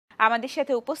আমাদের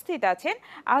সাথে উপস্থিত আছেন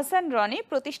আহসান রনি,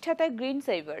 প্রতিষ্ঠাতা গ্রিন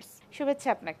সেভার্স। শুভেচ্ছা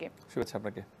আপনাকে। শুভেচ্ছা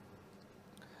আপনাকে।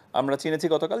 আমরা চিনেছি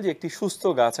গতকাল যে একটি সুস্থ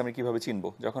গাছ আমি কিভাবে চিনব।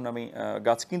 যখন আমি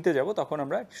গাছ কিনতে যাব তখন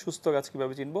আমরা সুস্থ গাছ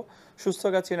কিভাবে চিনব। সুস্থ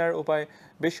গাছ চেনার উপায়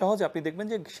বেশ সহজ। আপনি দেখবেন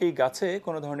যে সেই গাছে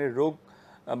কোনো ধরনের রোগ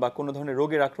বা কোনো ধরনের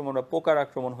রোগের আক্রমণ বা পোকার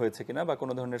আক্রমণ হয়েছে কিনা বা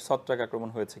কোনো ধরনের ছত্রাক আক্রমণ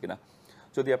হয়েছে কিনা।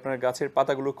 যদি আপনার গাছের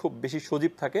পাতাগুলো খুব বেশি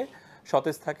সজীব থাকে,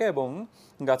 সতেজ থাকে এবং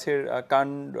গাছের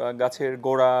গাছের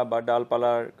গোড়া বা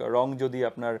ডালপালার রং যদি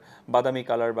আপনার বাদামি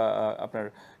কালার বা আপনার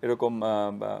এরকম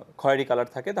খয়েরি কালার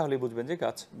থাকে, তাহলেই বুঝবেন যে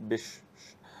গাছ বেশ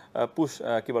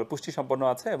পুষ্টি সম্পন্ন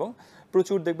আছে। এবং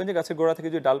প্রচুর দেখবেন যে গাছের গোড়া থেকে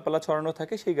যদি ডালপালা ছড়ানো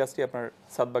থাকে, সেই গাছটি আপনার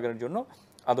ছাদ বাগানের জন্য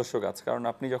আদর্শ গাছ। কারণ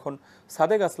আপনি যখন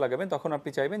ছাদে গাছ লাগাবেন তখন আপনি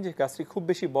চাইবেন যে গাছটি খুব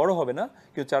বেশি বড় হবে না,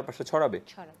 কিন্তু চারপাশে ছড়াবে।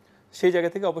 সেই জায়গা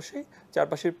থেকে অবশ্যই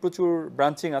চারপাশের প্রচুর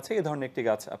ব্রাঞ্চিং আছে এই ধরনের একটি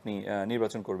গাছ আপনি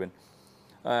নির্বাচন করবেন।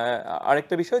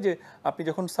 আরেকটা বিষয় যে আপনি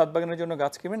যখন ছাদ বাগানের জন্য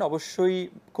গাছ কিনবেন, অবশ্যই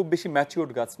খুব বেশি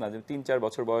ম্যাচিউরড গাছ না, যে ৩-৪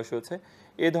 বছর বয়স হয়েছে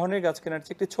এই ধরনের গাছ কেনার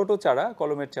চেয়ে একটি ছোট চারা,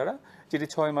 কলমের চারা, যেটি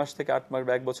 ৬ মাস থেকে ৮ মাস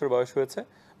বা ১ বছর বয়স হয়েছে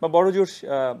বা বড় জোর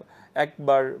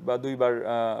একবার বা দুইবার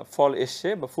ফল এসছে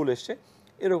বা ফুল এসছে,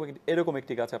 এরকম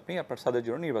একটি গাছ আপনি আপনার ছাদের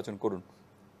জন্য নির্বাচন করুন।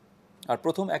 আর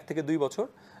প্রথম ১ থেকে ২ বছর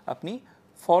আপনি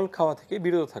ফল খাওয়া থেকে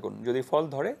বিরত থাকুন। যদি ফল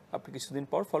ধরে আপনি কিছুদিন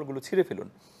পর ফলগুলো ছিঁড়ে ফেলুন।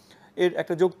 এর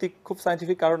একটা যৌক্তিক খুব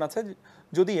সায়েন্টিফিক কারণ আছে।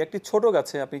 যদি একটি ছোট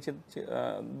গাছে আপনি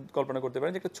কল্পনা করতে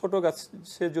পারেন যে একটা ছোট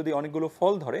গাছে যদি অনেকগুলো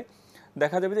ফল ধরে,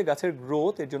 দেখা যাবে যে গাছের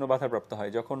গ্রোথ এর জন্য বাধাপ্রাপ্ত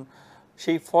হয়। যখন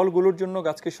সেই ফলগুলোর জন্য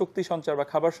গাছকে শক্তি সঞ্চার বা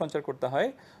খাবার সঞ্চার করতে হয়,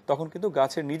 তখন কিন্তু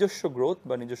গাছের নিজস্ব গ্রোথ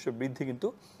বা নিজস্ব বৃদ্ধি কিন্তু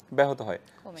ব্যাহত হয়।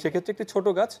 সেক্ষেত্রে একটি ছোট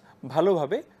গাছ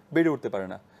ভালোভাবে বেড়ে উঠতে পারে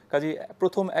না। কাজেই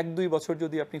প্রথম ১-২ বছর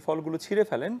যদি আপনি ফলগুলো ছিঁড়ে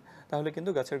ফেলেন, তাহলে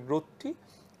কিন্তু গাছের গ্রোথটি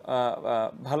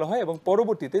ভালো হয় এবং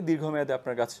পরবর্তীতে দীর্ঘমেয়াদে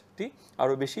আপনার গাছটি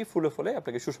আরও বেশি ফুলে ফলে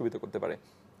আপনাকে সুশোভিত করতে পারে।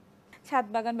 ছাদ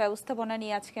বাগান ব্যবস্থাপনা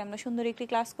নিয়ে আজকে আমরা সুন্দর একটি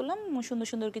ক্লাস করলাম, সুন্দর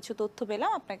সুন্দর কিছু তথ্য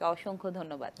পেলাম। আপনাকে অসংখ্য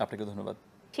ধন্যবাদ। আপনাকে ধন্যবাদ।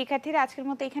 শিক্ষার্থীরা, আজকের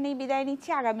মতো এখানেই বিদায় নিচ্ছি।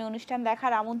 আগামী অনুষ্ঠান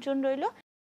দেখার আমন্ত্রণ রইল।